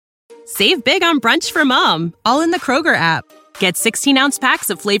Save big on brunch for mom, all in the Kroger app. Get 16-ounce packs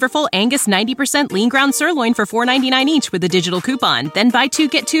of flavorful Angus 90% lean ground sirloin for $4.99 each with a digital coupon. Then buy 2,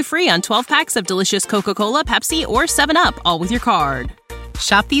 get 2 free on 12 packs of delicious Coca-Cola, Pepsi, or 7-Up, all with your card.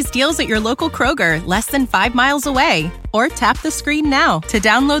 Shop these deals at your local Kroger, less than 5 miles away. Or tap the screen now to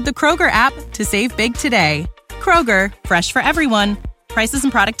download the Kroger app to save big today. Kroger, fresh for everyone. Prices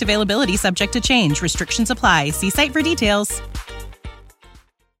and product availability subject to change. Restrictions apply. See site for details.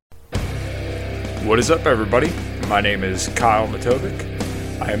 What is up, everybody? My name is Kyle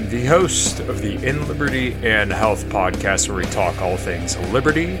Matovic. I am the host of the In Liberty and Health podcast, where we talk all things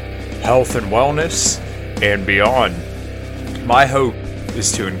liberty, health and wellness, and beyond. My hope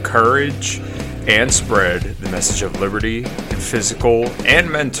is to encourage and spread the message of liberty and physical and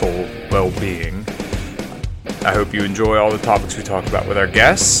mental well-being. I hope you enjoy all the topics we talk about with our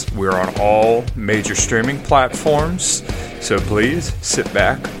guests. We're on all major streaming platforms, so please sit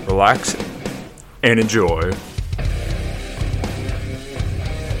back, relax, and enjoy.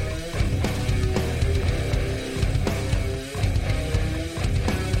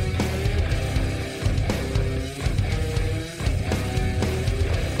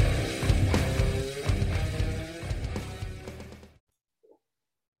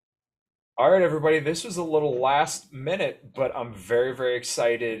 All right, everybody, this was a little last minute, but I'm very, very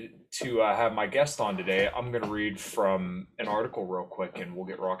excited to have my guest on today. I'm going to read from an article real quick, and we'll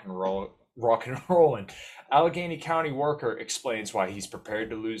get rock and rolling. Allegheny County worker explains why he's prepared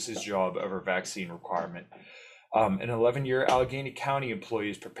to lose his job over vaccine requirement. An 11-year Allegheny County employee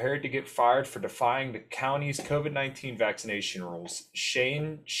is prepared to get fired for defying the county's COVID-19 vaccination rules.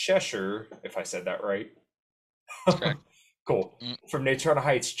 Shane Cheshire, if I said that right. That's correct. Cool. From Natrona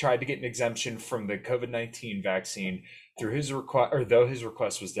Heights, tried to get an exemption from the COVID-19 vaccine through his request, or though his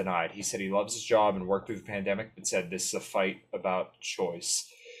request was denied. He said he loves his job and worked through the pandemic, but said this is a fight about choice.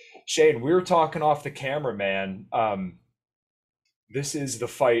 Shane, we were talking off the camera, man. This is the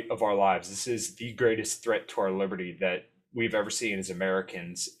fight of our lives. This is the greatest threat to our liberty that we've ever seen as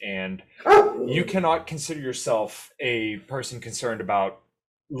Americans. And you cannot consider yourself a person concerned about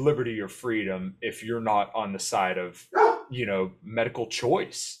liberty or freedom if you're not on the side of, medical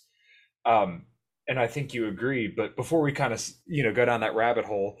choice. And I think you agree. But before we kind of, go down that rabbit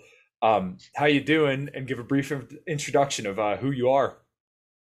hole, how you doing? And give a brief introduction of who you are.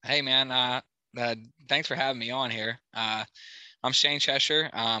 Hey, man. Thanks for having me on here. I'm Shane Cheshire.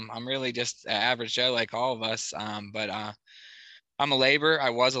 I'm really just an average Joe like all of us. But I'm a laborer.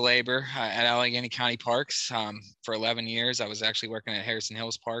 I was a laborer at Allegheny County Parks for 11 years. I was actually working at Harrison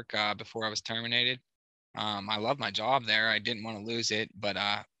Hills Park before I was terminated. I love my job there. I didn't want to lose it, but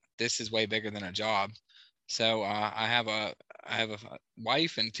this is way bigger than a job. So I have a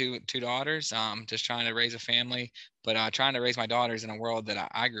wife and two daughters. Just trying to raise a family, but trying to raise my daughters in a world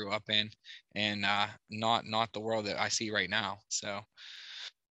that I grew up in, and not the world that I see right now. So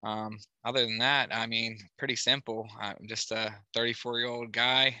other than that, I mean, pretty simple. I'm just a 34-year-old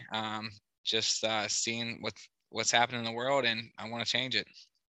guy, just seeing what's happening in the world, and I want to change it.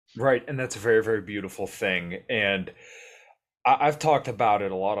 Right, and that's a very, very beautiful thing. And I've talked about it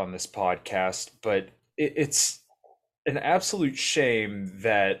a lot on this podcast, but it's an absolute shame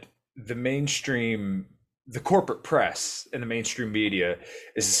that the corporate press and the mainstream media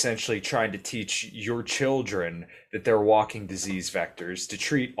is essentially trying to teach your children that they're walking disease vectors, to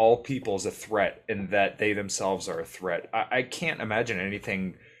treat all people as a threat and that they themselves are a threat. I can't imagine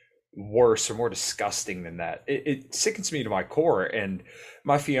anything worse or more disgusting than that. It sickens me to my core. And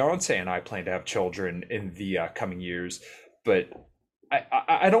my fiance and I plan to have children in the coming years, but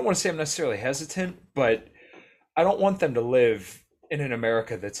I don't want to say I'm necessarily hesitant, but I don't want them to live in an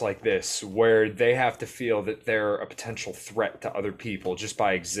America that's like this, where they have to feel that they're a potential threat to other people just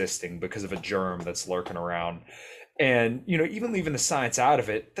by existing because of a germ that's lurking around. And, even leaving the science out of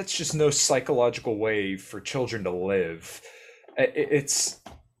it, that's just no psychological way for children to live. It's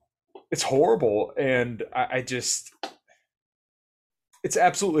horrible. And it's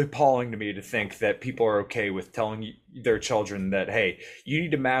absolutely appalling to me to think that people are okay with telling their children that, hey, you need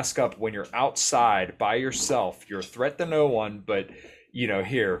to mask up when you're outside by yourself. You're a threat to no one, but,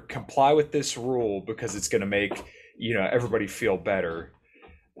 here, comply with this rule because it's going to make, everybody feel better.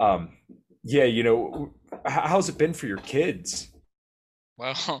 How's it been for your kids?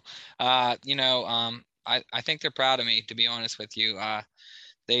 Well, I think they're proud of me, to be honest with you.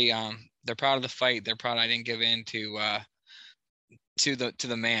 They're proud of the fight. They're proud I didn't give in to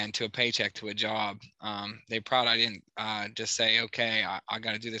the man, to a paycheck, to a job. They're proud I didn't just say, okay, I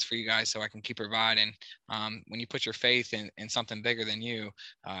got to do this for you guys so I can keep providing. When you put your faith in something bigger than you,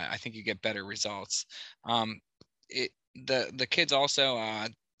 I think you get better results. The kids also,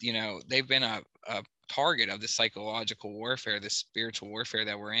 they've been a target of the psychological warfare, the spiritual warfare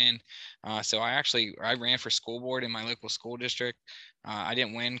that we're in. So I ran for school board in my local school district. I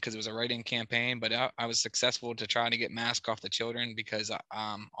didn't win because it was a write-in campaign, but I was successful to try to get masks off the children because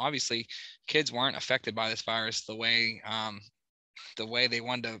obviously kids weren't affected by this virus the way they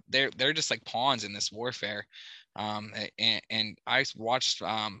wanted to. They're just like pawns in this warfare. And I watched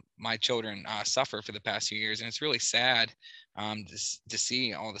my children suffer for the past few years, and it's really sad to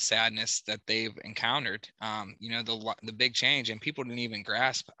see all the sadness that they've encountered. The big change, and people didn't even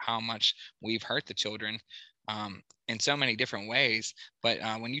grasp how much we've hurt the children in so many different ways. But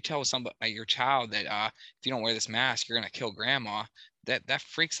when you tell somebody, your child, that if you don't wear this mask, you're going to kill grandma, that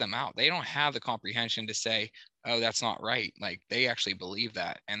freaks them out. They don't have the comprehension to say, oh, that's not right. Like, they actually believe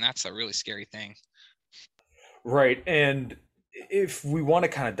that, and that's a really scary thing. Right. And if we want to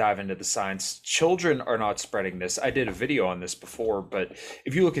kind of dive into the science, children are not spreading this. I did a video on this before, but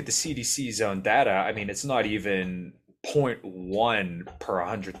if you look at the CDC's own data, I mean, it's not even zero point 0.1 per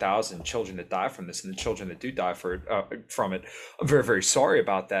 100,000 children that die from this. And the children that do die from it, I'm very, very sorry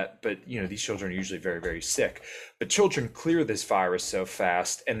about that. But, these children are usually very, very sick. But children clear this virus so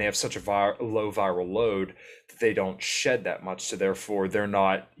fast, and they have such a low viral load that they don't shed that much. So therefore, they're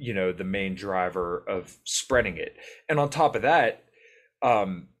not, the main driver of spreading it. And on top of that,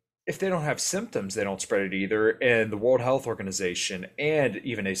 if they don't have symptoms, they don't spread it either. And the World Health Organization, and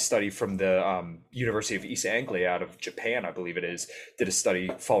even a study from the University of East Anglia out of Japan, I believe it is, did a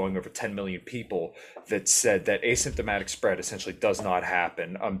study following over 10 million people that said that asymptomatic spread essentially does not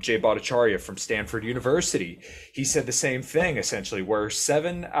happen. Jay Bhattacharya from Stanford University, he said the same thing, essentially, where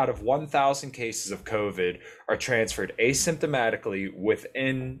 7 out of 1,000 cases of COVID are transferred asymptomatically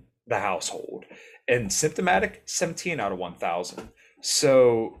within the household, and symptomatic, 17 out of 1,000.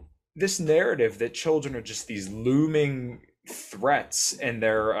 So this narrative that children are just these looming threats and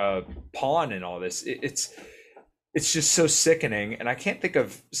they're a pawn in all this, it's just so sickening. And I can't think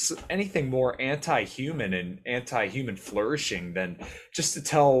of anything more anti-human and anti-human flourishing than just to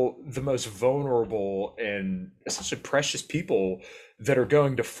tell the most vulnerable and essentially precious people that are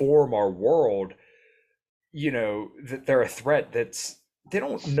going to form our world, that they're a threat they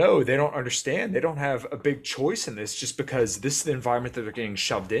don't know, they don't understand, they don't have a big choice in this just because this is the environment that they're getting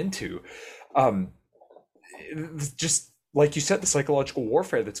shoved into. Just like you said, the psychological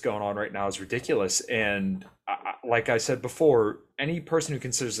warfare that's going on right now is ridiculous. And like I said before, any person who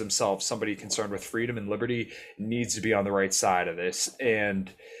considers themselves somebody concerned with freedom and liberty needs to be on the right side of this. And,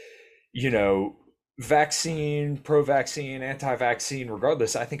 vaccine, pro-vaccine, anti-vaccine,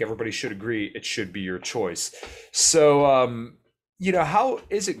 regardless, I think everybody should agree it should be your choice. So, how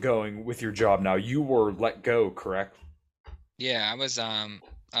is it going with your job now? You were let go, correct? Yeah, I was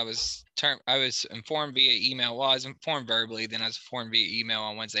informed via email. Well, I was informed verbally, then I was informed via email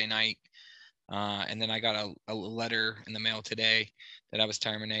on Wednesday night. And then I got a letter in the mail today that I was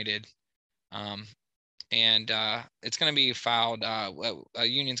terminated. And it's going to be filed. A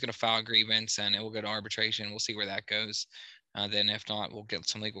union's going to file a grievance, and it will go to arbitration. We'll see where that goes. Then if not, we'll get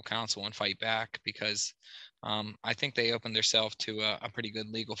some legal counsel and fight back, because I think they opened themselves to a pretty good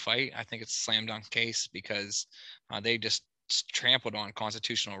legal fight. I think it's a slam dunk case because they just trampled on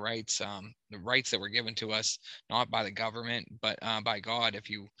constitutional rights, the rights that were given to us not by the government but by God. If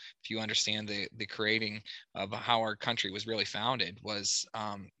you understand the creating of how our country was really founded was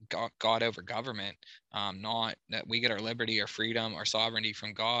God over government, not that we get our liberty, our freedom, our sovereignty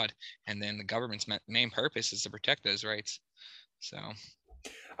from God, and then the government's main purpose is to protect those rights. So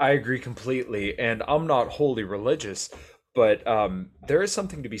I agree completely, and I'm not wholly religious, but there is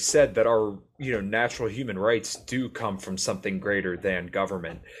something to be said that our natural human rights do come from something greater than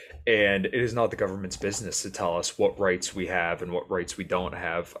government, and it is not the government's business to tell us what rights we have and what rights we don't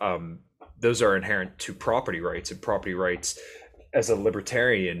have. Those are inherent to property rights, and property rights, as a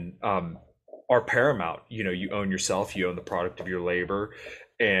libertarian, are paramount. You own yourself, you own the product of your labor,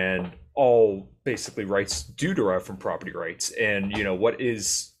 and all basically rights do derive from property rights. And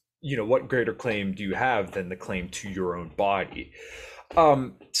what greater claim do you have than the claim to your own body?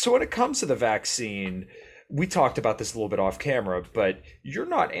 So when it comes to the vaccine, we talked about this a little bit off camera, but you're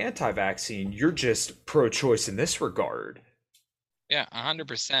not anti-vaccine, you're just pro-choice in this regard. Yeah,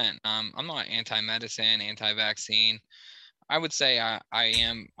 100%. I'm not anti-medicine, anti-vaccine. I would say I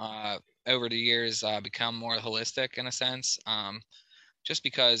am over the years become more holistic in a sense. Just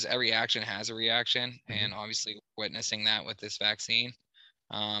because every action has a reaction, and obviously witnessing that with this vaccine,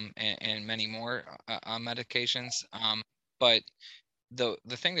 and many more medications. But the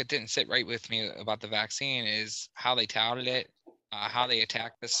thing that didn't sit right with me about the vaccine is how they touted it, how they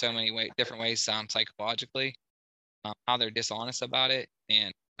attacked us so many different ways, psychologically, how they're dishonest about it.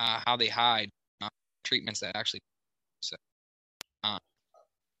 And how they hide treatments that actually. So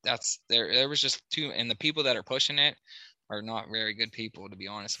that's there was just too, and the people that are pushing it are not very good people, to be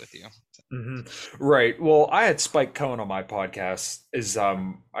honest with you. Mm-hmm. Right. Well, I had Spike Cohen on my podcast, as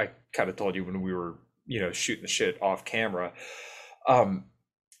I kind of told you when we were, shooting the shit off camera. Um,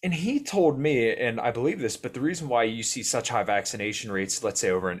 and he told me, and I believe this, but the reason why you see such high vaccination rates, let's say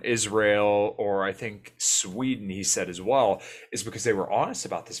over in Israel or I think Sweden, he said as well, is because they were honest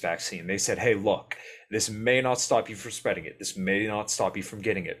about this vaccine. They said, hey, look, this may not stop you from spreading it. This may not stop you from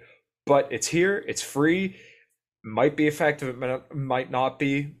getting it, but it's here, it's free, might be effective, it might not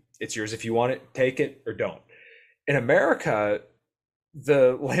be. It's yours if you want it, take it or don't. In America,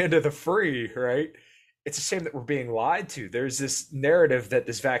 the land of the free, right? It's a shame that we're being lied to. There's this narrative that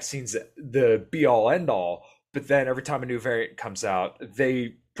this vaccine's the be all end all, but then every time a new variant comes out,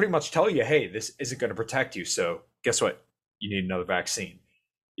 they pretty much tell you, hey, this isn't going to protect you. So guess what? You need another vaccine.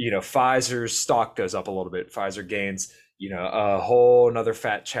 Pfizer's stock goes up a little bit. Pfizer gains, a whole another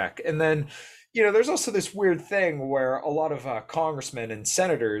fat check. And then, there's also this weird thing where a lot of congressmen and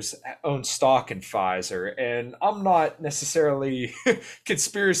senators own stock in Pfizer. And I'm not necessarily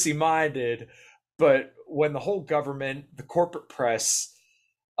conspiracy minded, but when the whole government, the corporate press,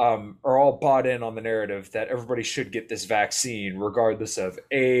 are all bought in on the narrative that everybody should get this vaccine, regardless of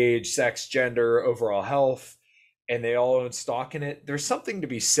age, sex, gender, overall health, and they all own stock in it, there's something to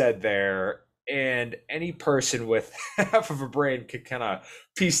be said there. And any person with half of a brain could kind of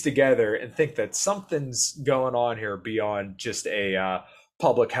piece together and think that something's going on here beyond just a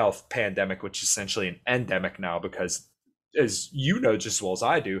public health pandemic, which is essentially an endemic now, because as you know just as well as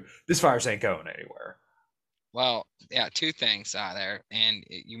I do, this virus ain't going anywhere. Well, yeah, two things there, and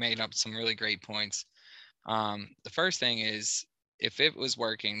you made up some really great points. The first thing is, if it was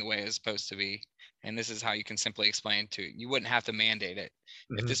working the way it was supposed to be, and this is how you can simply explain to you wouldn't have to mandate it.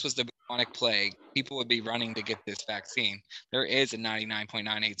 Mm-hmm. If this was the bubonic plague, people would be running to get this vaccine. There is a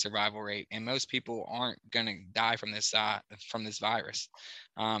 99.98 survival rate, and most people aren't going to die from this virus.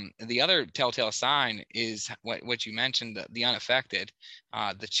 The other telltale sign is what you mentioned, the unaffected,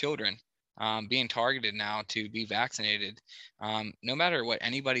 the children. Being targeted now to be vaccinated. No matter what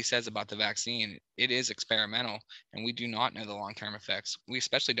anybody says about the vaccine, it is experimental, and we do not know the long-term effects. We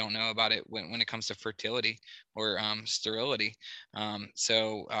especially don't know about it when it comes to fertility or sterility.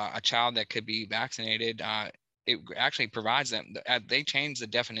 So a child that could be vaccinated, it actually provides them, they changed the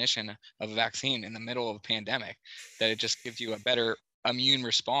definition of a vaccine in the middle of a pandemic, that it just gives you a better immune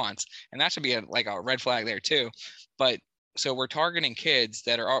response. And that should be like a red flag there too. But so we're targeting kids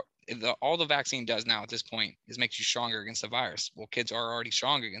that are all the vaccine does now at this point is makes you stronger against the virus. Well, kids are already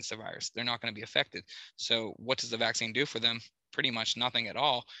strong against the virus. They're not going to be affected. So what does the vaccine do for them? Pretty much nothing at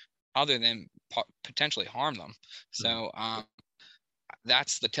all, other than potentially harm them. So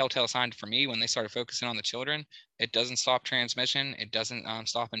that's the telltale sign for me when they started focusing on the children. It doesn't stop transmission. It doesn't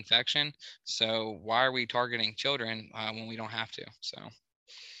stop infection. So why are we targeting children when we don't have to? So.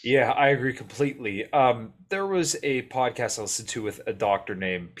 Yeah, I agree completely. There was a podcast I listened to with a doctor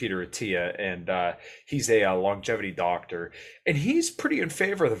named Peter Attia, and he's a longevity doctor, and he's pretty in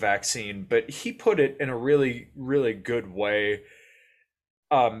favor of the vaccine, but he put it in a really, really good way.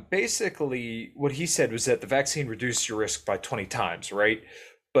 Basically, what he said was that the vaccine reduced your risk by 20 times, right?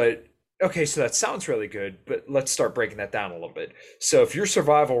 But okay, so that sounds really good, but let's start breaking that down a little bit. So if your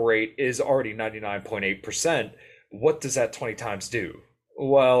survival rate is already 99.8%, what does that 20 times do?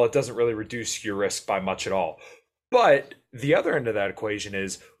 Well, it doesn't really reduce your risk by much at all. But the other end of that equation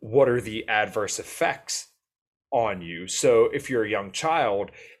is, what are the adverse effects on you? So if you're a young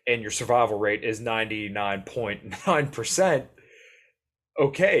child and your survival rate is 99.9%,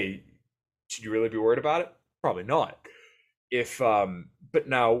 okay, should you really be worried about it? Probably not. But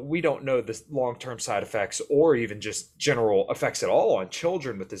now we don't know the long-term side effects or even just general effects at all on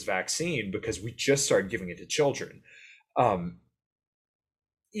children with this vaccine, because we just started giving it to children.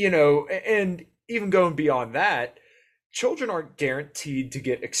 And even going beyond that, children aren't guaranteed to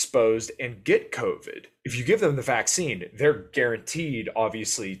get exposed and get COVID. If you give them the vaccine, they're guaranteed,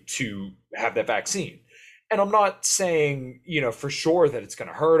 obviously, to have that vaccine. And I'm not saying, for sure that it's going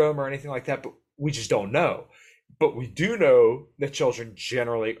to hurt them or anything like that, but we just don't know. But we do know that children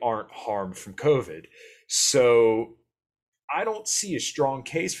generally aren't harmed from COVID. So I don't see a strong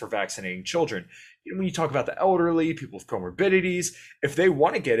case for vaccinating children. When you talk about the elderly, people with comorbidities, if they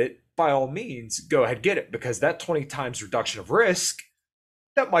want to get it, by all means, go ahead, get it, because that 20 times reduction of risk,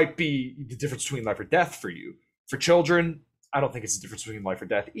 that might be the difference between life or death for you. For children, I don't think it's the difference between life or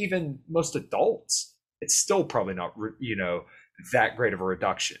death. Even most adults, it's still probably not, that great of a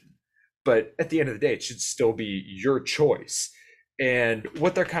reduction. But at the end of the day, it should still be your choice. And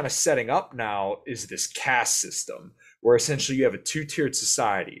what they're kind of setting up now is this caste system where essentially you have a two-tiered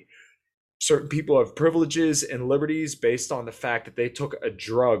society. Certain people have privileges and liberties based on the fact that they took a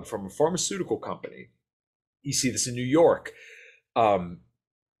drug from a pharmaceutical company. You see this in New York.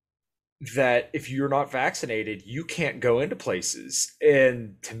 That if you're not vaccinated, you can't go into places.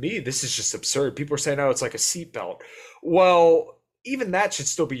 And to me, this is just absurd. People are saying, oh, it's like a seatbelt. Well, even that should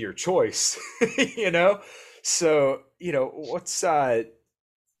still be your choice, you know? So, what's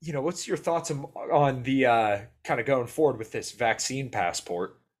your thoughts on the kind of going forward with this vaccine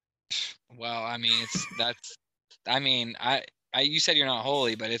passport? Well, I mean, I mean, you said you're not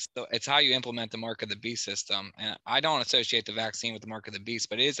holy, but it's how you implement the mark of the beast system. And I don't associate the vaccine with the mark of the beast,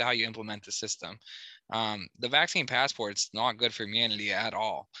 but it is how you implement the system. The vaccine passport's not good for humanity at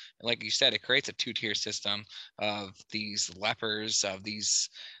all. Like you said, it creates a two-tier system of these lepers, of these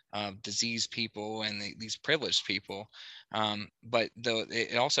diseased people, and these privileged people. But though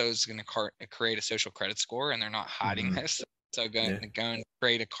it also is going to create a social credit score, and they're not hiding Hmm. this. So going Yeah. to go and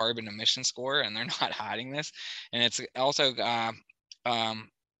create a carbon emission score, and they're not hiding this. And it's also going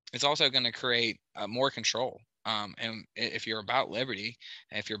to create more control. And if you're about liberty,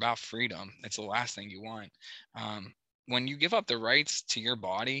 if you're about freedom, it's the last thing you want. When you give up the rights to your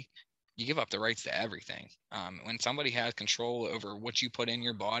body, you give up the rights to everything. When somebody has control over what you put in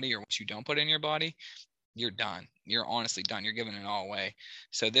your body or what you don't put in your body, you're done. You're honestly done. You're giving it all away.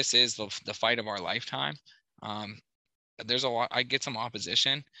 So this is the fight of our lifetime. Um, there's a lot, I get some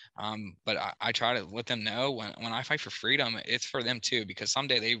opposition, but I try to let them know when I fight for freedom, it's for them too, because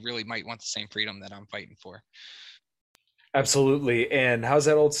someday they really might want the same freedom that I'm fighting for. Absolutely. And how's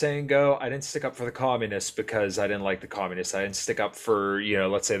that old saying go? I didn't stick up for the communists because I didn't like the communists. I didn't stick up for,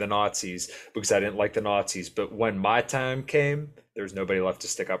 let's say the Nazis because I didn't like the Nazis. But when my time came, there's nobody left to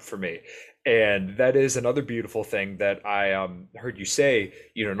stick up for me. And that is another beautiful thing that I heard you say,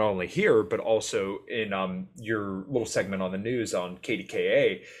 not only here, but also in your little segment on the news on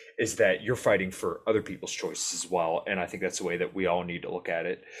KDKA, is that you're fighting for other people's choices as well. And I think that's the way that we all need to look at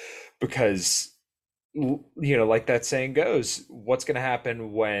it because like that saying goes, what's going to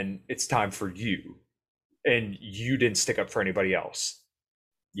happen when it's time for you and you didn't stick up for anybody else?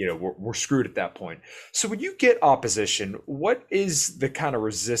 We're screwed at that point. So when you get opposition, what is the kind of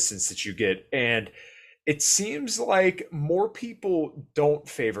resistance that you get? And it seems like more people don't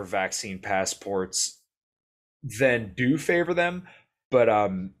favor vaccine passports than do favor them. But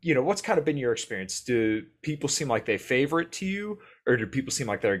what's kind of been your experience? Do people seem like they favor it to you, or do people seem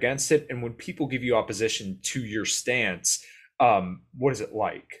like they're against it? And when people give you opposition to your stance, what is it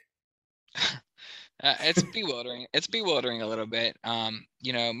like? It's bewildering. It's bewildering a little bit.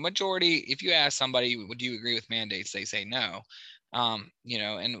 Majority, if you ask somebody, would you agree with mandates? They say no.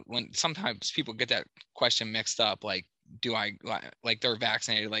 And when sometimes people get that question mixed up, like, do I like they're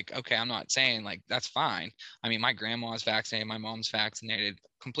vaccinated? Like, okay, I'm not saying like that's fine. I mean, my grandma's vaccinated, my mom's vaccinated,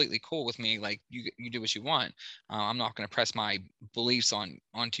 completely cool with me. Like, you do what you want. I'm not going to press my beliefs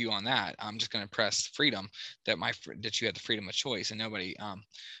onto you on that. I'm just going to press freedom, that you have the freedom of choice, and nobody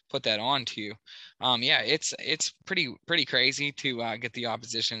put that on to you. Yeah, it's pretty crazy to get the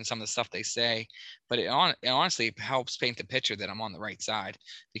opposition, some of the stuff they say, but it honestly helps paint the picture that I'm on the right side,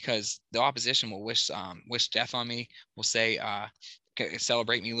 because the opposition will wish death on me, will say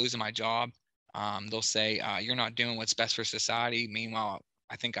celebrate me losing my job. They'll say you're not doing what's best for society. Meanwhile,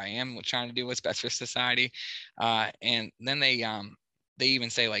 I think I am trying to do what's best for society. And then they even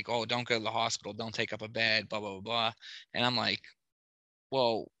say like, oh, don't go to the hospital, don't take up a bed, blah blah blah. And I'm like,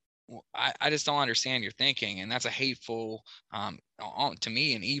 well, I just don't understand your thinking, and that's a hateful, to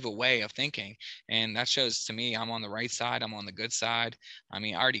me, an evil way of thinking, and that shows to me I'm on the right side, I'm on the good side. I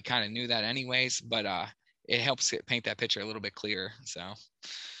mean, I already kind of knew that anyways, but it helps paint that picture a little bit clearer. So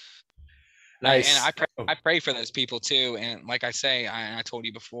I Nice. pray, Oh, I pray for those people too. And like I say, I told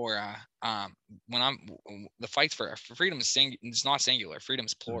you before, when the fights for freedom is not singular. Freedom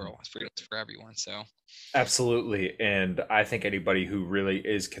is mhm. plural. Freedom is for everyone. So Absolutely. And I think anybody who really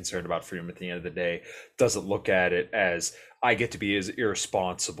is concerned about freedom at the end of the day doesn't look at it as I get to be as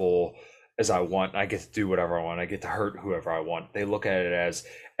irresponsible as I want. I get to do whatever I want. I get to hurt whoever I want. They look at it as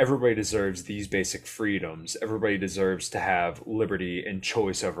everybody deserves these basic freedoms. Everybody deserves to have liberty and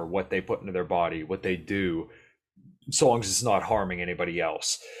choice over what they put into their body, what they do, so long as it's not harming anybody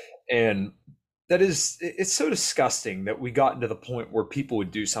else. And it's so disgusting that we got into the point where people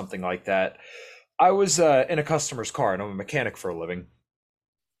would do something like that. I was in a customer's car, and I'm a mechanic for a living,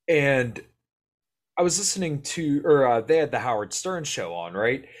 and I was listening to, or they had the Howard Stern show on,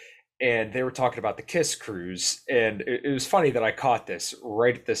 right? And they were talking about the Kiss cruise, and it was funny that I caught this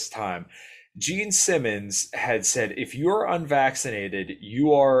right at this time. Gene Simmons had said, if you are unvaccinated,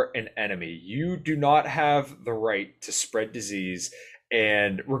 you are an enemy. You do not have the right to spread disease,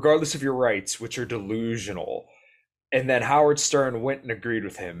 and regardless of your rights, which are delusional. And then Howard Stern went and agreed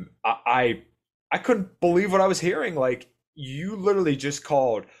with him. I couldn't believe what I was hearing. Like, you literally just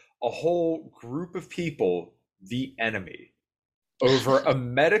called a whole group of people the enemy over a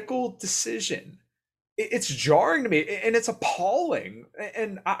medical decision. It's jarring to me, and it's appalling.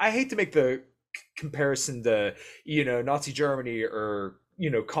 And I hate to make the comparison to, Nazi Germany or,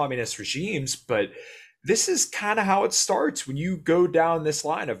 communist regimes, but this is kind of how it starts when you go down this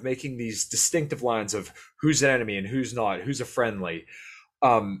line of making these distinctive lines of who's an enemy and who's not, who's a friendly.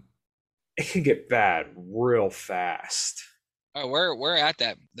 It can get bad real fast. Oh, we're at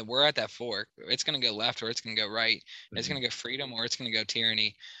that fork. It's going to go left or it's going to go right. It's going to go freedom or it's going to go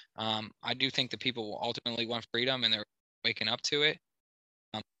tyranny. I do think that people will ultimately want freedom, and they're waking up to it.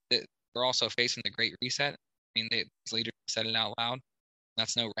 We're also facing the Great Reset. I mean, these leaders said it out loud.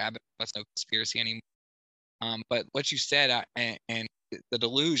 That's no rabbit. That's no conspiracy anymore. But what you said, and the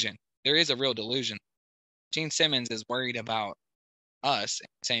delusion, there is a real delusion. Gene Simmons is worried about us,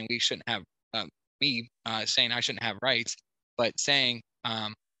 saying we shouldn't have, saying I shouldn't have rights, but saying,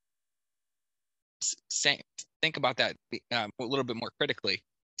 think about that a little bit more critically.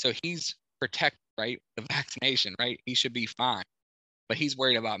 So he's protected, right? The vaccination, right? He should be fine, but he's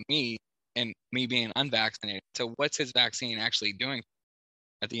worried about me and me being unvaccinated. So what's his vaccine actually doing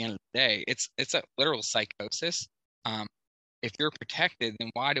at the end of the day? It's a literal psychosis. If you're protected,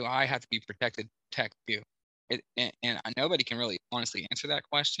 then why do I have to be protected to protect you? And nobody can really honestly answer that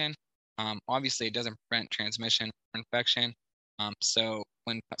question. Obviously, it doesn't prevent transmission or infection. So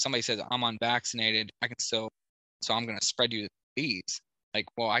when somebody says I'm unvaccinated, so I'm going to spread you the disease. Like,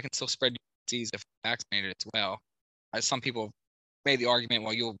 well, I can still spread you the disease if I'm vaccinated as well. Some people made the argument,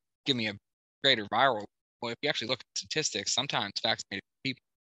 well, you'll give me a greater viral. Well, if you actually look at statistics, sometimes vaccinated people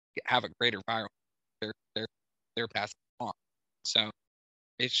have a greater viral. They're passing it on. So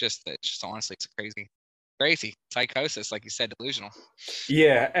it's just honestly, it's crazy psychosis, like you said, delusional.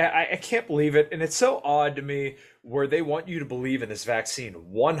 Yeah, I can't believe it. And it's so odd to me where they want you to believe in this vaccine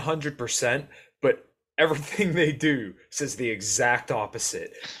 100%, but everything they do says the exact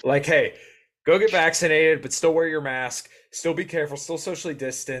opposite. Like, hey, go get vaccinated, but still wear your mask, still be careful, still socially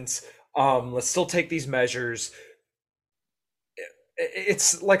distance. Let's still take these measures.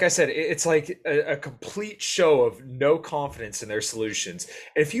 It's like I said, it's like a complete show of no confidence in their solutions.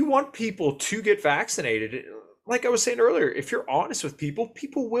 And if you want people to get vaccinated, like I was saying earlier, if you're honest with people,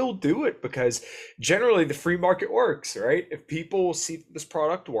 people will do it because generally the free market works, right? If people see this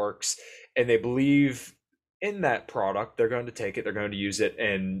product works and they believe in that product, they're going to take it, they're going to use it,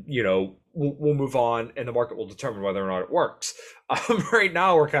 and we'll move on, and the market will determine whether or not it works. Right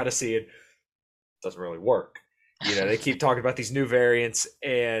now, we're kind of seeing it doesn't really work. They keep talking about these new variants,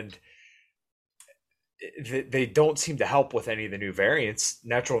 and they don't seem to help with any of the new variants.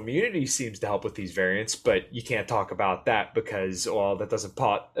 Natural immunity seems to help with these variants, but you can't talk about that because, well, that doesn't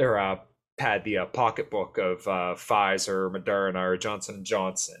pad the pocketbook of Pfizer, Moderna, or Johnson &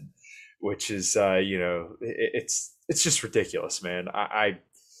 Johnson, which is, it's just ridiculous, man. I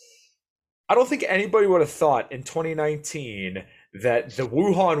don't think anybody would have thought in 2019 that the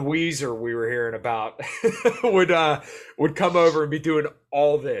Wuhan Weezer we were hearing about would come over and be doing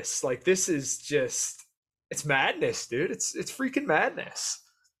all this. Like, this is just, it's madness, dude. It's freaking madness.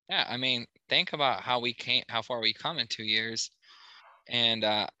 Yeah, I mean, think about how far we come in 2 years. And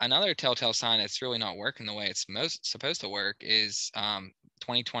another telltale sign it's really not working the way it's most supposed to work is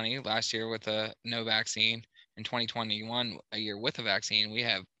 2020, last year with no vaccine, and 2021, a year with a vaccine, we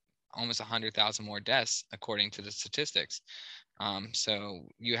have almost 100,000 more deaths according to the statistics. So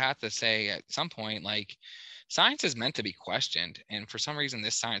you have to say at some point, like, science is meant to be questioned, and for some reason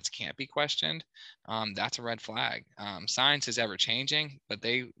this science can't be questioned. That's a red flag. Science is ever changing, but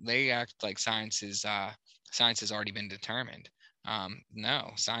they act like science has already been determined.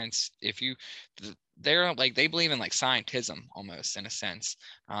 No, science, they're like, they believe in like scientism almost in a sense.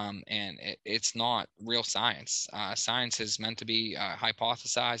 And it's not real science. Science is meant to be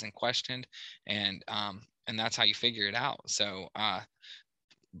hypothesized and questioned, and that's how you figure it out. So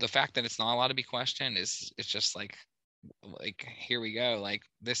the fact that it's not allowed to be questioned it's just like here we go. Like,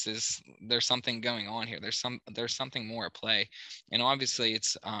 there's something going on here. There's something more at play, and obviously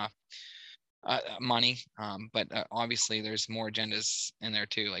it's money, but obviously there's more agendas in there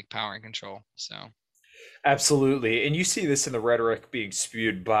too, like power and control. So absolutely. And you see this in the rhetoric being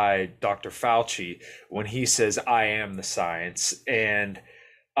spewed by Dr. Fauci when he says, I am the science. And,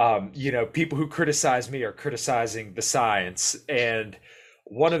 people who criticize me are criticizing the science. And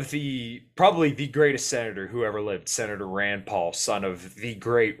one of the probably the greatest senator who ever lived, Senator Rand Paul, son of the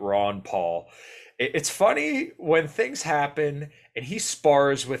great Ron Paul. It's funny when things happen and he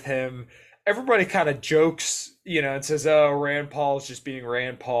spars with him. Everybody kind of jokes, and says, "Oh, Rand Paul's just being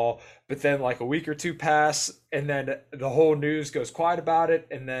Rand Paul." But then, like a week or two pass, and then the whole news goes quiet about it,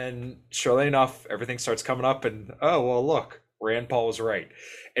 and then, surely enough, everything starts coming up, and oh well, look, Rand Paul was right.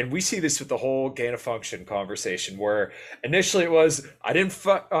 And we see this with the whole gain of function conversation, where initially it was, I didn't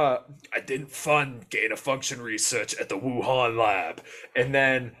fund gain of function research at the Wuhan lab, and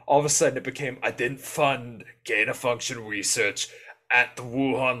then all of a sudden it became, I didn't fund gain of function research at the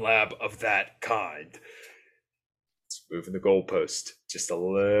Wuhan lab of that kind. It's moving the goalpost just a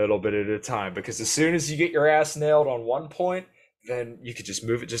little bit at a time, because as soon as you get your ass nailed on one point, then you could just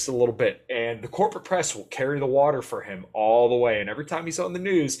move it just a little bit. And the corporate press will carry the water for him all the way. And every time he's on the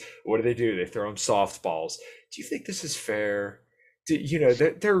news, what do? They throw him softballs. Do you think this is fair?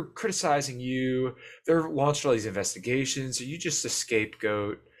 They're criticizing you. They're launching all these investigations. Are you just a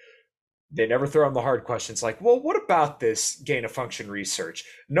scapegoat? They never throw him the hard questions like, well, what about this gain of function research?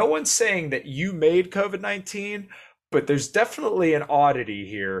 No one's saying that you made COVID-19, but there's definitely an oddity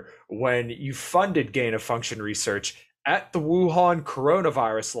here when you funded gain of function research at the Wuhan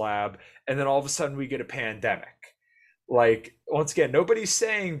coronavirus lab, and then all of a sudden we get a pandemic. Like, once again, nobody's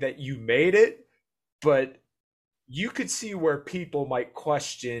saying that you made it, but you could see where people might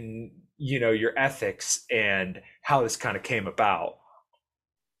question, your ethics and how this kind of came about.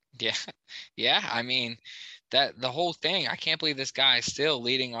 Yeah. Yeah. I mean, that the whole thing, I can't believe this guy is still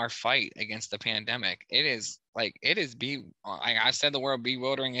leading our fight against the pandemic. I said the word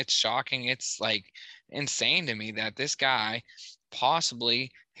bewildering. It's shocking. It's like insane to me that this guy, possibly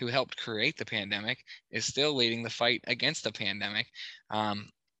who helped create the pandemic, is still leading the fight against the pandemic.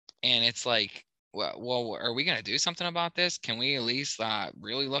 And it's like, well, are we going to do something about this? Can we at least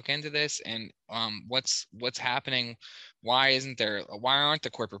really look into this? And what's happening? Why aren't the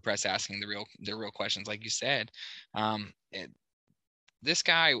corporate press asking the real questions? Like you said, this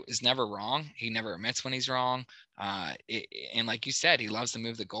guy is never wrong. He never admits when he's wrong. And like you said, he loves to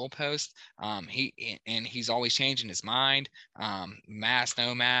move the goalpost. He's always changing his mind. Mask,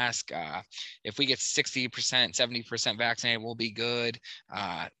 no mask. If we get 60%, 70% vaccinated, we'll be good.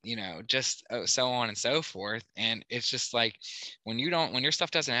 So on and so forth. And it's just like when your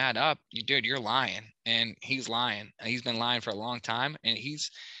stuff doesn't add up, you're lying. And he's lying. He's been lying for a long time. And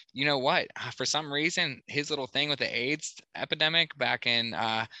you know what? For some reason, his little thing with the AIDS epidemic back in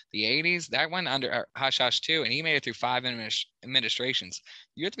the 80s, that went under hush hush too, and he made it through 5 administrations.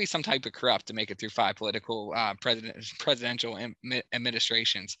 You have to be some type of corrupt to make it through 5 political presidential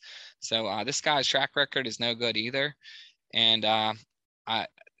administrations. So this guy's track record is no good either. And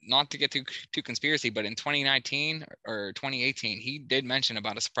not to get too conspiracy, but in 2019 or 2018, he did mention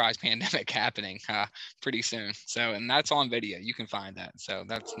about a surprise pandemic happening pretty soon. So, and that's on video. You can find that. So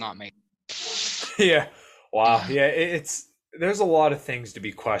that's not me. Yeah. Wow. Yeah. There's a lot of things to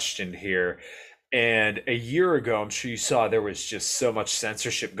be questioned here. And a year ago, I'm sure you saw there was just so much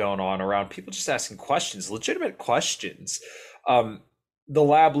censorship going on around people just asking questions, legitimate questions. The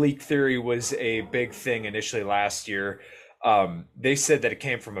lab leak theory was a big thing initially last year. They said that it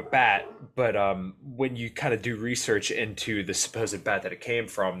came from a bat, but when you kind of do research into the supposed bat that it came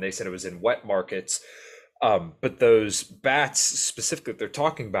from, they said it was in wet markets. But those bats specifically that they're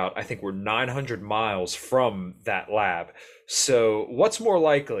talking about, I think, were 900 miles from that lab. So what's more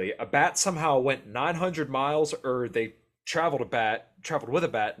likely? A bat somehow went 900 miles, or they traveled with a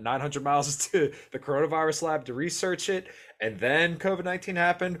bat 900 miles to the coronavirus lab to research it, and then COVID-19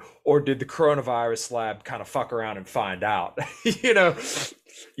 happened? Or did the coronavirus lab kind of fuck around and find out?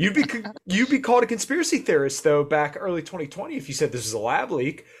 You'd be called a conspiracy theorist, though, back early 2020 if you said this was a lab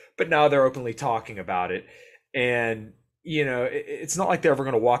leak, but now they're openly talking about it. And, it's not like they're ever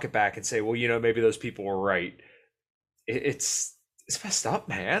going to walk it back and say, well, maybe those people were right. It's messed up,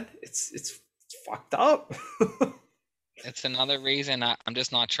 man. It's fucked up. It's another reason I'm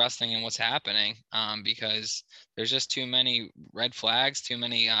just not trusting in what's happening, because there's just too many red flags, too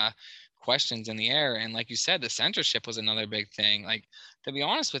many questions in the air. And like you said, the censorship was another big thing. Like, to be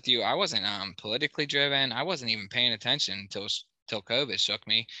honest with you, I wasn't politically driven. I wasn't even paying attention until COVID shook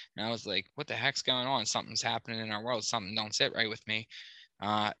me. And I was like, what the heck's going on? Something's happening in our world. Something don't sit right with me.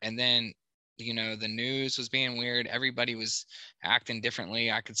 And then the news was being weird. Everybody was acting differently.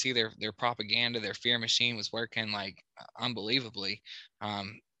 I could see their propaganda, their fear machine was working like unbelievably.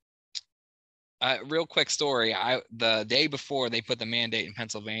 Real quick story. The day before they put the mandate in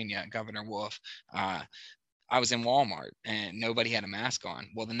Pennsylvania, Governor Wolf, I was in Walmart and nobody had a mask on.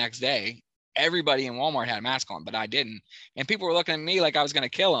 Well, the next day, everybody in Walmart had a mask on, but I didn't. And people were looking at me like I was going to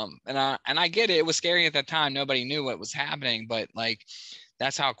kill them. And I get it. It was scary at that time. Nobody knew what was happening, but like,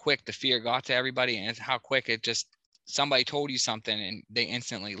 that's how quick the fear got to everybody. And it's how quick it just, somebody told you something and they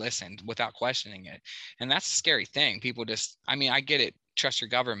instantly listened without questioning it. And that's a scary thing. People just, I mean, I get it. Trust your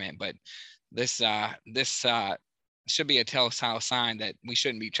government, but this should be a telltale sign that we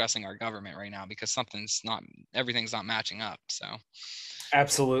shouldn't be trusting our government right now, because everything's not matching up. So.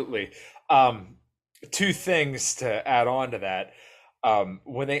 Absolutely. Two things to add on to that.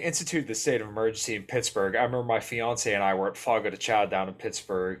 When they instituted the state of emergency in Pittsburgh, I remember my fiance and I were at Fogo de Chao down in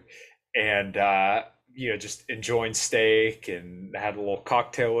Pittsburgh, and just enjoying steak and had a little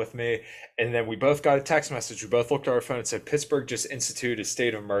cocktail with me. And then we both got a text message. We both looked at our phone and said, Pittsburgh just instituted a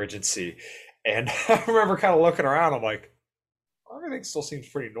state of emergency. And I remember kind of looking around. I'm like, everything still seems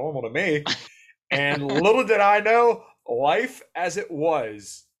pretty normal to me. And little did I know, life as it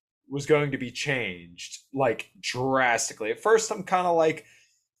was going to be changed, like, drastically. At first, I'm kind of like,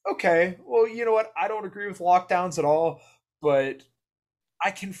 okay, well, you know what? I don't agree with lockdowns at all, but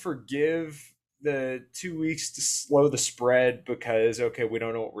I can forgive the 2 weeks to slow the spread because, okay, we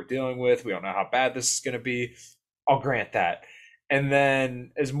don't know what we're dealing with. We don't know how bad this is going to be. I'll grant that. And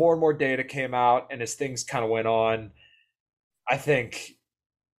then as more and more data came out and as things kind of went on, I think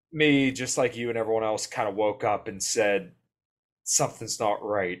me, just like you and everyone else, kind of woke up and said, something's not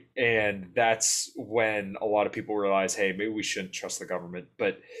right. And that's when a lot of people realize, hey, maybe we shouldn't trust the government.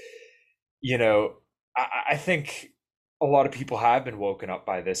 But, I think a lot of people have been woken up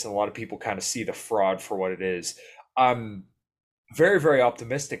by this, and a lot of people kind of see the fraud for what it is. I'm very, very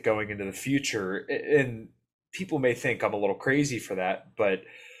optimistic going into the future, and people may think I'm a little crazy for that, but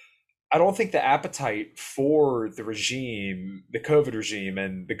I don't think the appetite for the regime, the COVID regime,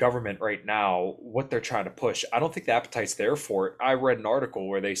 and the government right now, what they're trying to push, I don't think the appetite's there for it. I read an article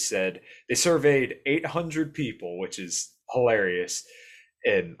where they said they surveyed 800 people, which is hilarious,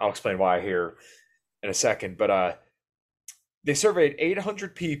 and I'll explain why here in a second, but they surveyed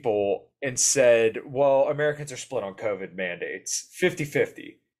 800 people and said, well, Americans are split on COVID mandates,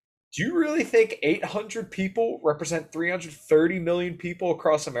 50-50. Do you really think 800 people represent 330 million people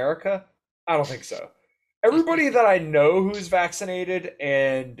across America? I don't think so. Everybody that I know who's vaccinated,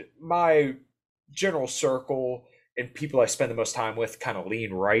 and my general circle and people I spend the most time with, kind of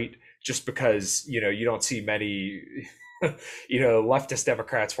lean right, just because, you don't see many leftist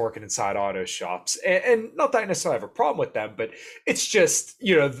Democrats working inside auto shops, and not that I necessarily have a problem with them, but it's just,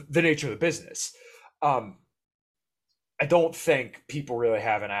 the nature of the business. I don't think people really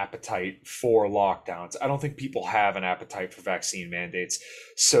have an appetite for lockdowns. I don't think people have an appetite for vaccine mandates.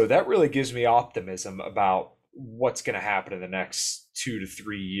 So that really gives me optimism about what's going to happen in the next 2 to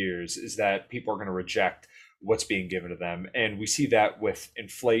 3 years, is that people are going to reject what's being given to them. And we see that with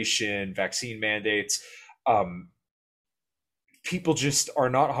inflation, vaccine mandates. People just are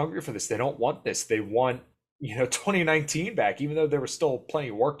not hungry for this. They don't want this. They want, 2019 back, even though there was still plenty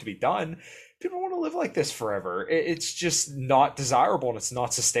of work to be done. People want to live like this forever. It's just not desirable, and it's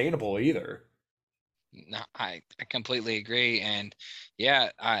not sustainable either. No, I completely agree. And yeah,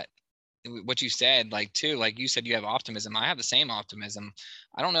 what you said, like you said, you have optimism. I have the same optimism.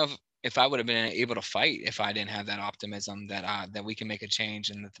 I don't know if I would have been able to fight if I didn't have that optimism that we can make a change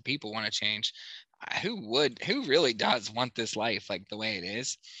and that the people want to change. Who really does want this life like the way it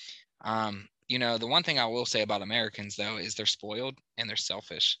is? The one thing I will say about Americans, though, is they're spoiled and they're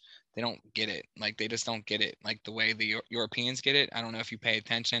selfish. They don't get it. Like, they just don't get it like the way the Europeans get it. I don't know if you pay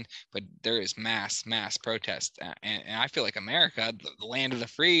attention, but there is mass protest. And I feel like America, the land of the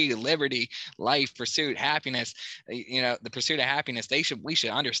free, liberty, life, pursuit, happiness, the pursuit of happiness, we should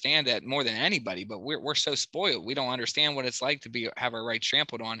understand that more than anybody, but we're so spoiled. We don't understand what it's like to have our rights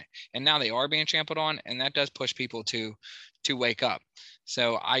trampled on. And now they are being trampled on. And that does push people to wake up.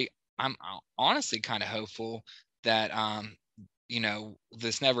 So I'm honestly kind of hopeful that,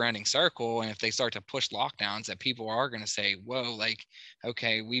 this never ending circle. And if they start to push lockdowns, that people are going to say, whoa, like,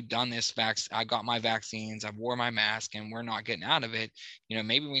 okay, we've done this. I got my vaccines, I wore my mask, and we're not getting out of it.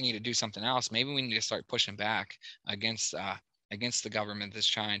 Maybe we need to do something else. Maybe we need to start pushing back against the government that's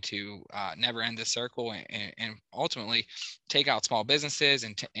trying to never end this circle and ultimately take out small businesses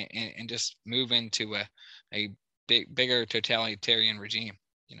and just move into a bigger totalitarian regime,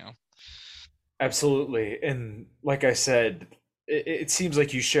 Absolutely. And like I said, it seems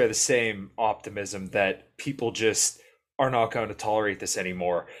like you share the same optimism that people just are not going to tolerate this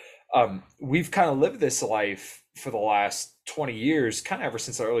anymore. We've kind of lived this life for the last 20 years, kind of ever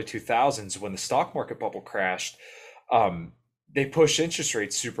since the early 2000s when the stock market bubble crashed. they pushed interest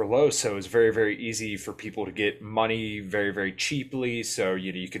rates super low, so it was very, very easy for people to get money very, very cheaply. So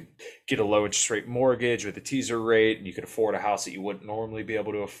you could get a low interest rate mortgage with a teaser rate, and you could afford a house that you wouldn't normally be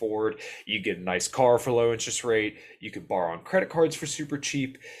able to afford. You get a nice car for low interest rate. You could borrow on credit cards for super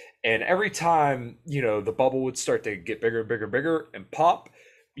cheap. And every time, the bubble would start to get bigger and bigger and bigger and pop,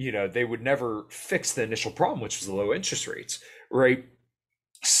 they would never fix the initial problem, which was the low interest rates, right?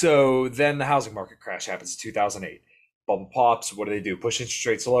 So then the housing market crash happens in 2008. Bubble pops. What do? Push interest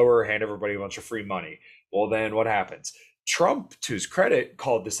rates lower, hand everybody a bunch of free money. Well, then what happens? Trump, to his credit,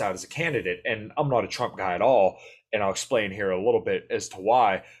 called this out as a candidate. And I'm not a Trump guy at all. And I'll explain here a little bit as to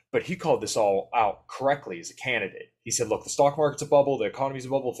why. But he called this all out correctly as a candidate. He said, look, the stock market's a bubble, the economy's a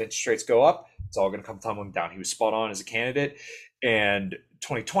bubble. If interest rates go up, it's all going to come tumbling down. He was spot on as a candidate. And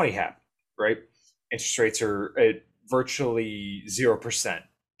 2020 happened, right? Interest rates are at virtually 0%.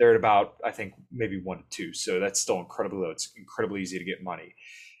 They're at about, I think, maybe 1 to 2. So that's still incredibly low. It's incredibly easy to get money.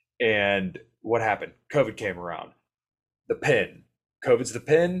 And what happened? COVID came around. The pin. COVID's the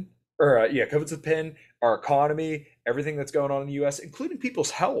pin. COVID's the pin. Our economy, everything that's going on in the US, including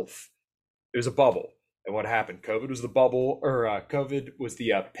people's health. It was a bubble. And what happened? COVID was the bubble, or COVID was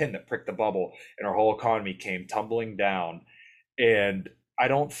the pin that pricked the bubble, and our whole economy came tumbling down. And I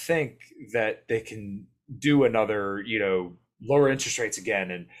don't think that they can do another, lower interest rates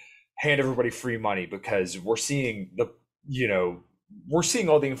again and hand everybody free money, because we're seeing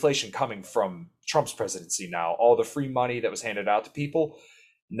all the inflation coming from Trump's presidency now. All the free money that was handed out to people.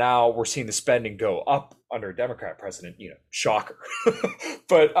 Now we're seeing the spending go up under a Democrat president, shocker.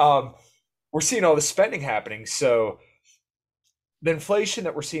 But we're seeing all the spending happening. So the inflation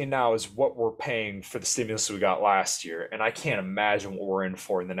that we're seeing now is what we're paying for the stimulus we got last year. And I can't imagine what we're in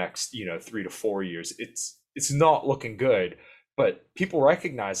for in the next, 3 to 4 years. It's not looking good, but people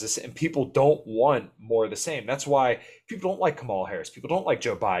recognize this, and people don't want more of the same. That's why people don't like Kamala Harris. People don't like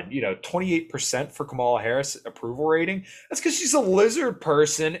Joe Biden. 28% for Kamala Harris approval rating. That's because she's a lizard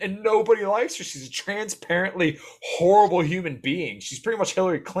person and nobody likes her. She's a transparently horrible human being. She's pretty much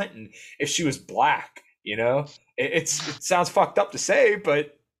Hillary Clinton if she was black, It sounds fucked up to say,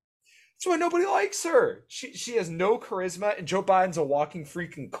 but that's why nobody likes her. She has no charisma, and Joe Biden's a walking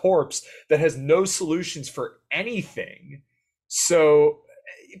freaking corpse that has no solutions for anything. So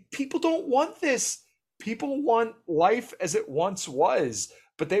people don't want this. People want life as it once was,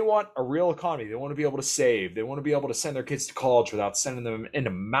 but they want a real economy. They want to be able to save. They want to be able to send their kids to college without sending them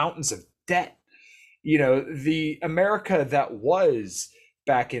into mountains of debt. The America that was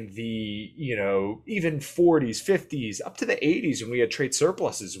back in the, even 40s, 50s, up to the 80s, when we had trade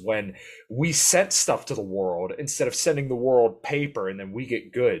surpluses, when we sent stuff to the world instead of sending the world paper and then we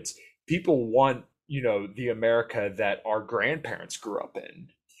get goods. People want, the America that our grandparents grew up in.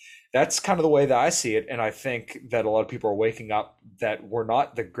 That's kind of the way that I see it. And I think that a lot of people are waking up that we're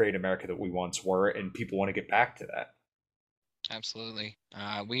not the great America that we once were, and people want to get back to that. Absolutely.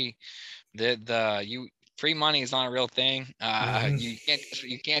 Free money is not a real thing.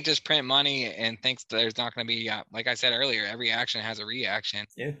 You can't just print money and think there's not going to be, like I said earlier, every action has a reaction.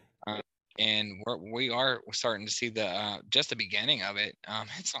 Yeah. And we're starting to see just the beginning of it.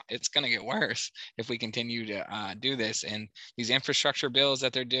 It's going to get worse if we continue to do this. And these infrastructure bills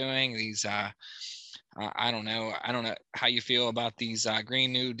that they're doing, these I don't know how you feel about these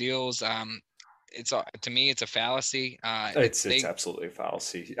Green New Deals. To me, it's a fallacy. It's absolutely a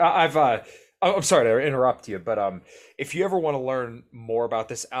fallacy. I'm sorry to interrupt you, but if you ever want to learn more about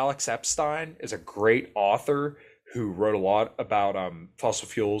this, Alex Epstein is a great author who wrote a lot about fossil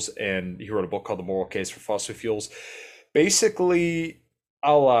fuels, and he wrote a book called The Moral Case for Fossil Fuels. Basically,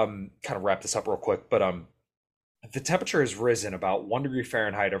 I'll kind of wrap this up real quick, but the temperature has risen about 1 degree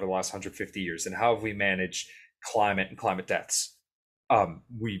Fahrenheit over the last 150 years. And how have we managed climate and climate deaths?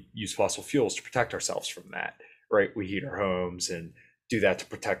 We use fossil fuels to protect ourselves from that, right? We heat our homes and do that to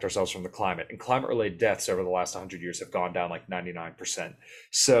protect ourselves from the climate. And climate-related deaths over the last 100 years have gone down like 99%.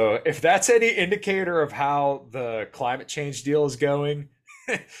 So if that's any indicator of how the climate change deal is going,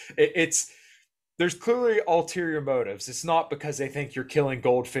 there's clearly ulterior motives. It's not because they think you're killing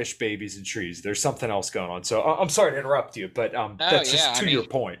goldfish babies in trees. There's something else going on. So I'm sorry to interrupt you, but that's just your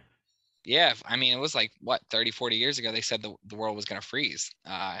point. Yeah, it was like 30, 40 years ago they said the world was going to freeze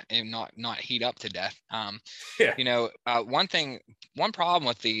and not heat up to death. One problem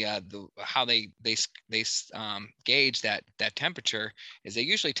with the how they gauge that temperature is they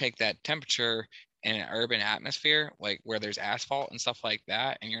usually take that temperature in an urban atmosphere, like where there's asphalt and stuff like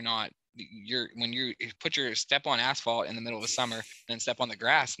that, and you're not when you put your step on asphalt in the middle of summer, then step on the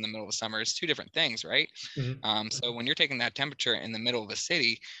grass in the middle of summer, it's two different things, right? So when you're taking that temperature in the middle of a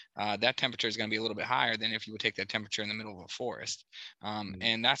city, that temperature is going to be a little bit higher than if you would take that temperature in the middle of a forest.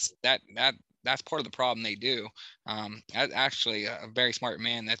 And that's part of the problem they do. Actually, a very smart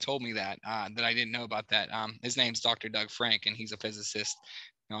man that told me that I didn't know about that. His name's Dr. Doug Frank, and he's a physicist.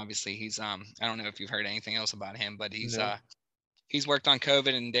 Obviously, he's I don't know if you've heard anything else about him, but he's worked on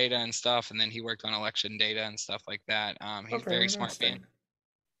COVID and data and stuff, and then he worked on election data and stuff like that. He's a very smart man.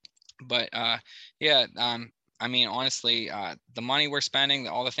 But I mean, honestly, the money we're spending,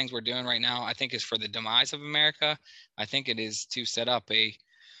 all the things we're doing right now, I think is for the demise of America. I think it is to set up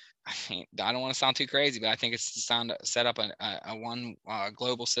I don't want to sound too crazy, but I think it's to set up a one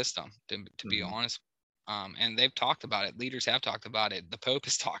global system, to be honest. And they've talked about it. Leaders have talked about it. The Pope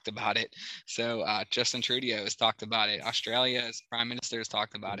has talked about it. So Justin Trudeau has talked about it. Australia's prime minister has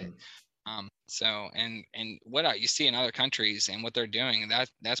talked about it. So and what you see in other countries and what they're doing,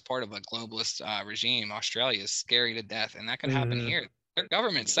 that's part of a globalist regime. Australia is scary to death, and that could happen here. Their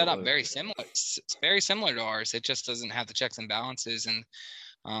government's set up very similar to ours. It just doesn't have the checks and balances and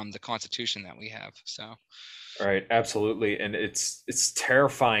the constitution that we have. So right, absolutely. And it's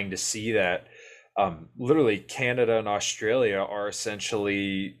terrifying to see that. Literally, Canada and Australia are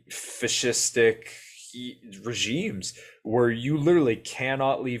essentially fascistic regimes where you literally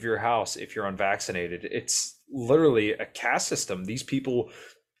cannot leave your house if you're unvaccinated. It's literally a caste system. These people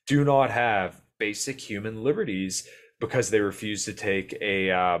do not have basic human liberties because they refuse to take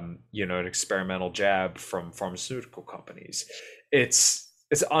an experimental jab from pharmaceutical companies. It's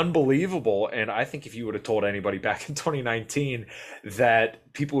unbelievable. And I think if you would have told anybody back in 2019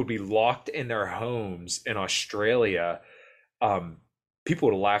 that people would be locked in their homes in Australia, people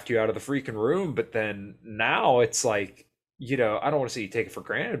would have laughed you out of the freaking room. But then now it's like, I don't want to say you take it for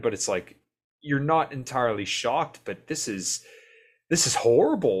granted, but it's like, you're not entirely shocked, but this is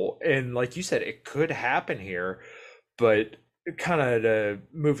horrible. And like you said, it could happen here, but kind of to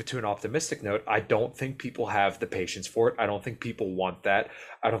move it to an optimistic note, I don't think people have the patience for it. I don't think people want that.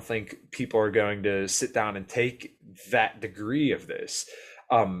 I don't think people are going to sit down and take that degree of this.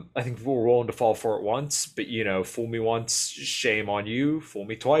 I think people are willing to fall for it once, but fool me once, shame on you. Fool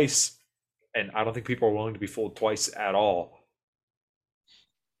me twice, and I don't think people are willing to be fooled twice at all.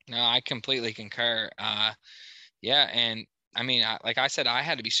 No, I completely concur. And I mean, like I said, I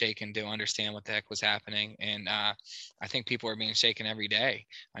had to be shaken to understand what the heck was happening. And I think people are being shaken every day.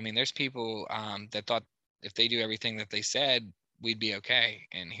 I mean, there's people that thought if they do everything that they said, we'd be okay.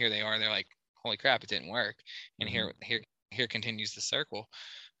 And here they are. They're like, holy crap, it didn't work. And here continues the circle.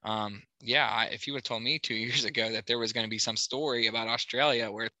 If you would have told me 2 years ago that there was going to be some story about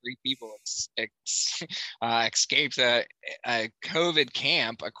Australia where 3 people escaped a COVID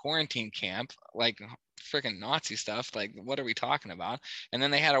camp, a quarantine camp, like freaking Nazi stuff, like what are we talking about? And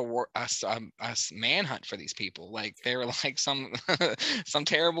then they had a manhunt for these people, like they were like some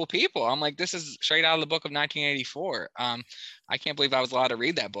terrible people. I'm like, this is straight out of the book of 1984. I can't believe I was allowed to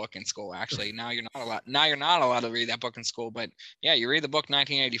read that book in school. Actually, now you're not allowed to read that book in school, but yeah, you read the book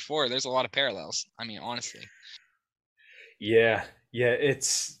 1984, there's a lot of parallels. I mean, honestly. Yeah,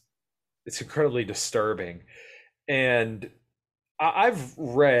 it's incredibly disturbing. And I've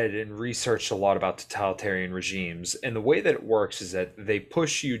read and researched a lot about totalitarian regimes, and the way that it works is that they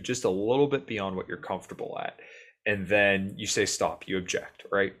push you just a little bit beyond what you're comfortable at, and then you say stop, you object,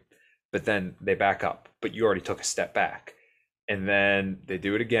 right? But then they back up, but you already took a step back, and then they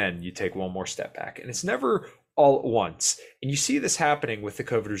do it again, you take one more step back, and it's never all at once. And you see this happening with the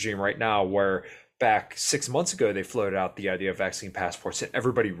COVID regime right now, where back 6 months ago they floated out the idea of vaccine passports and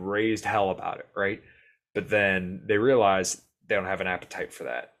everybody raised hell about it, right? But then they realized they don't have an appetite for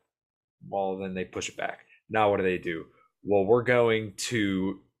that. Well, then they push it back. Now what do? Well, we're going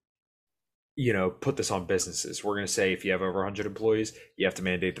to, put this on businesses. We're going to say if you have over 100 employees, you have to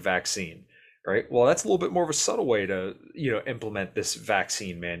mandate the vaccine, right? Well, that's a little bit more of a subtle way to, implement this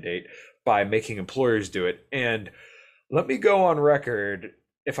vaccine mandate by making employers do it. And let me go on record,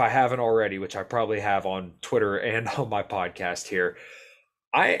 if I haven't already, which I probably have on Twitter and on my podcast here.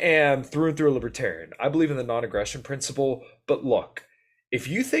 I am through and through a libertarian. I believe in the non-aggression principle, but look, if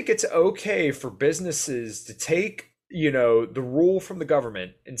you think it's okay for businesses to take, the rule from the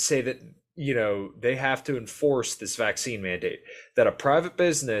government and say that, they have to enforce this vaccine mandate, that a private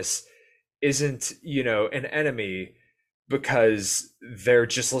business isn't, an enemy because they're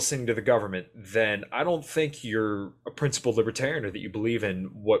just listening to the government, then I don't think you're a principled libertarian or that you believe in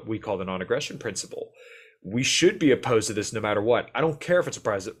what we call the non-aggression principle. we should be opposed to this no matter what. I don't care if it's a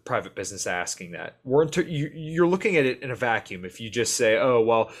private business asking that. You're looking at it in a vacuum. If you just say, oh,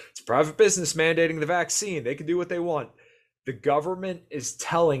 well, it's a private business mandating the vaccine, they can do what they want. The government is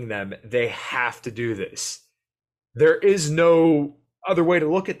telling them they have to do this. There is no other way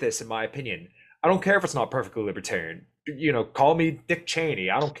to look at this, in my opinion. I don't care if it's not perfectly libertarian. Call me Dick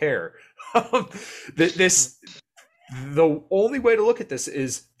Cheney. I don't care. this The only way to look at this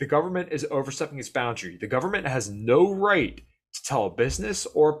is the government is overstepping its boundary. The government has no right to tell a business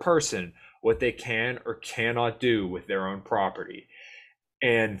or a person what they can or cannot do with their own property.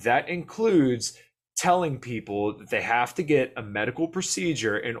 And that includes telling people that they have to get a medical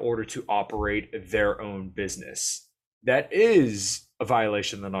procedure in order to operate their own business. That is a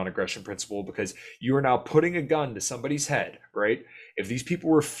violation of the non-aggression principle, because you are now putting a gun to somebody's head, right? If these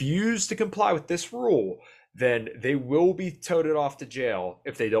people refuse to comply with this rule, then they will be toted off to jail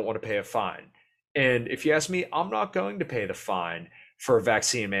if they don't want to pay a fine. And if you ask me, I'm not going to pay the fine for a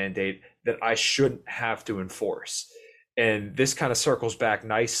vaccine mandate that I shouldn't have to enforce. And this kind of circles back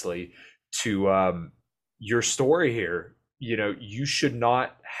nicely to your story here. You should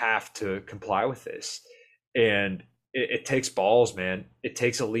not have to comply with this. And it takes balls, man. It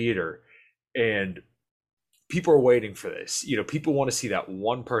takes a leader. And people are waiting for this. People want to see that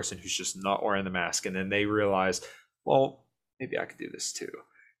one person who's just not wearing the mask, and then they realize, well, maybe I could do this too.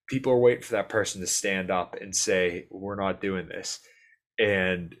 People are waiting for that person to stand up and say, we're not doing this.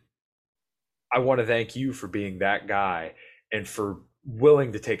 And I want to thank you for being that guy and for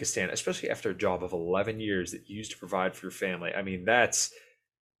willing to take a stand, especially after a job of 11 years that you used to provide for your family. I mean, that's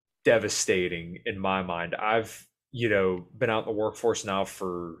devastating in my mind. I've, been out in the workforce now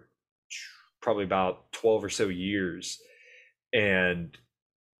for probably about 12 or so years. And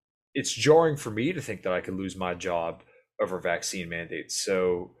it's jarring for me to think that I could lose my job over vaccine mandates.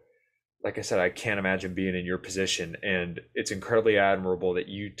 So, like I said, I can't imagine being in your position. And it's incredibly admirable that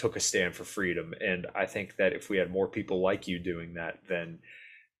you took a stand for freedom. And I think that if we had more people like you doing that, then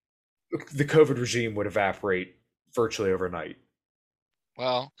the COVID regime would evaporate virtually overnight.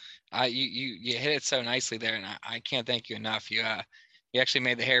 Well, you hit it so nicely there, and I can't thank you enough. You actually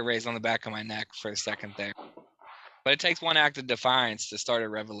made the hair raise on the back of my neck for a second there. But it takes one act of defiance to start a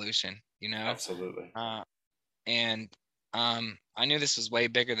revolution, Absolutely. And I knew this was way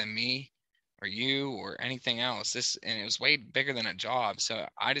bigger than me or you or anything else. And it was way bigger than a job. So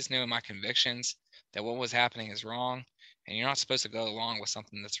I just knew in my convictions that what was happening is wrong, and you're not supposed to go along with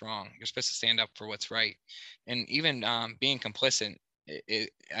something that's wrong. You're supposed to stand up for what's right. And even being complicit,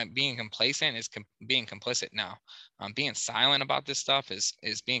 being complacent is being complicit now. Being silent about this stuff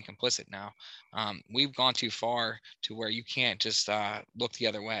is being complicit now. We've gone too far to where you can't just look the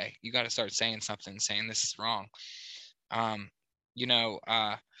other way. You got to start saying something, saying this is wrong. I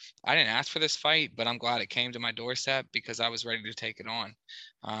didn't ask for this fight, but I'm glad it came to my doorstep because I was ready to take it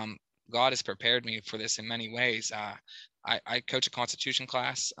on. God has prepared me for this in many ways. I coach a Constitution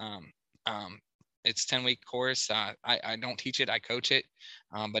class. It's 10-week course. I don't teach it, I coach it,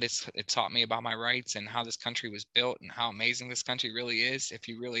 but it taught me about my rights and how this country was built and how amazing this country really is. If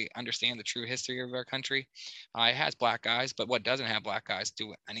you really understand the true history of our country, it has black guys, but what doesn't have black guys?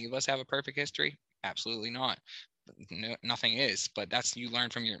 Do any of us have a perfect history? Absolutely not. No, nothing is, but that's, you learn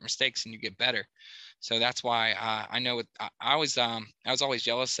from your mistakes and you get better. So that's why I know I was always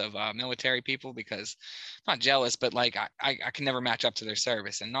jealous of military people, because not jealous, but like I can never match up to their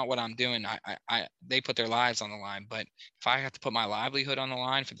service and not what I'm doing. They put their lives on the line, but if I have to put my livelihood on the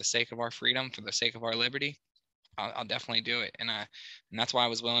line for the sake of our freedom, for the sake of our liberty, I'll definitely do it. And that's why I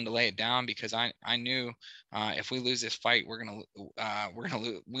was willing to lay it down, because I knew if we lose this fight,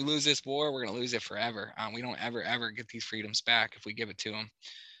 we lose this war, we're gonna lose it forever. We don't ever get these freedoms back if we give it to them.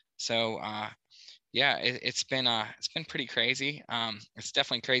 So yeah, it's been pretty crazy. It's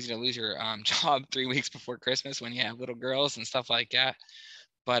definitely crazy to lose your job 3 weeks before Christmas when you have little girls and stuff like that.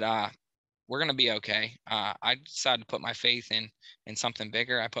 But we're gonna be okay. I decided to put my faith in something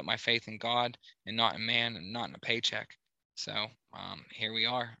bigger. I put my faith in God and not in man and not in a paycheck. So here we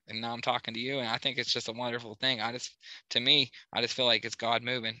are, and now I'm talking to you, and I think it's just a wonderful thing. I just feel like it's God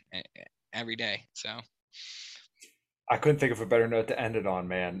moving every day. So I couldn't think of a better note to end it on,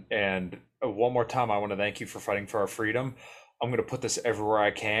 man. And one more time, I want to thank you for fighting for our freedom. I'm going to put this everywhere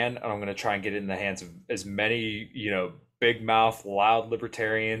I can, and I'm going to try and get it in the hands of as many, big mouth, loud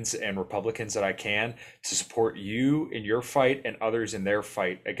libertarians and Republicans that I can to support you in your fight and others in their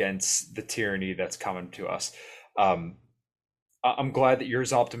fight against the tyranny that's coming to us. I'm glad that you're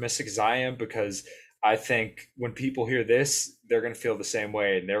as optimistic as I am, because I think when people hear this, they're going to feel the same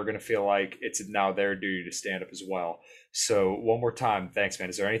way, and they're going to feel like it's now their duty to stand up as well. So one more time, thanks, man.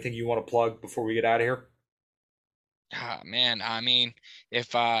 Is there anything you want to plug before we get out of here? Man, I mean,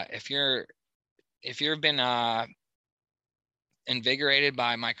 if you've been invigorated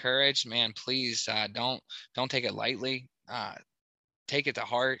by my courage, man, please don't take it lightly. Take it to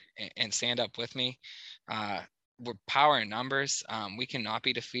heart and stand up with me. Uh, we're power in numbers. We cannot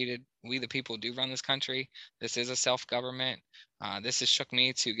be defeated. We, the people, do run this country. This is a self-government. This has shook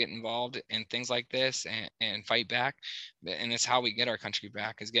me to get involved in things like this and fight back. And it's how we get our country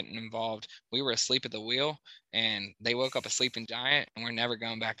back, is getting involved. We were asleep at the wheel, and they woke up a sleeping giant, and we're never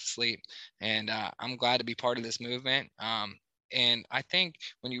going back to sleep. And I'm glad to be part of this movement. And I think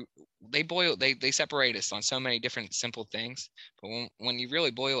when they separate us on so many different simple things, but when you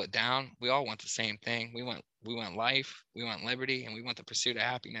really boil it down, we all want the same thing. We want life, we want liberty, and we want the pursuit of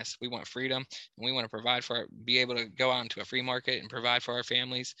happiness. We want freedom, and we want to be able to go out into a free market and provide for our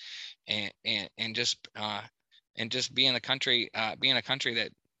families, and just be in a country that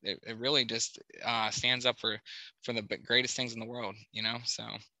it really just stands up for the greatest things in the world. So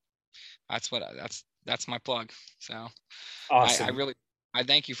that's my plug. So Awesome. I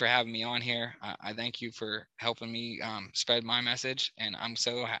thank you for having me on here. I thank you for helping me spread my message, and I'm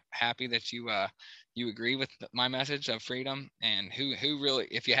so happy that you agree with my message of freedom. And who really,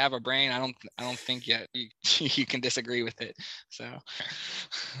 if you have a brain, I don't think yet you can disagree with it. So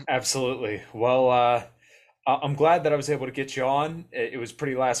Absolutely. Well, I'm glad that I was able to get you on. It was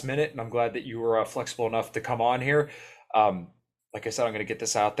pretty last minute, and I'm glad that you were flexible enough to come on here. Um, like I said, I'm going to get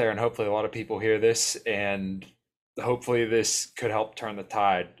this out there, and hopefully, a lot of people hear this, and hopefully, this could help turn the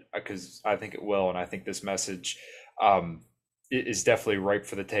tide, because I think it will, and I think this message um, is definitely ripe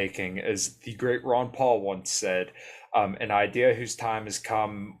for the taking. As the great Ron Paul once said, "An idea whose time has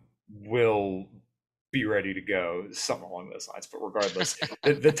come will be ready to go," something along those lines. But regardless,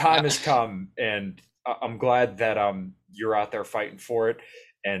 the time has come, and I'm glad that you're out there fighting for it,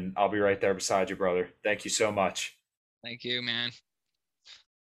 and I'll be right there beside you, brother. Thank you so much. thank you, man.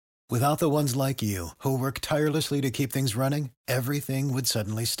 Without the ones like you, who work tirelessly to keep things running, everything would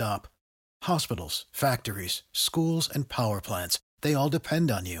suddenly stop. Hospitals, factories, schools, and power plants, they all depend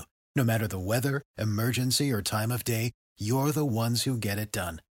on you. No matter the weather, emergency, or time of day, you're the ones who get it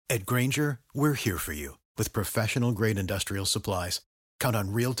done. At Granger, we're here for you with professional-grade industrial supplies. Count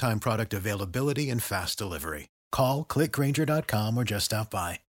on real-time product availability and fast delivery. Call, click Granger.com, or just stop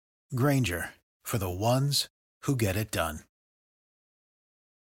by. Granger, for the ones who get it done.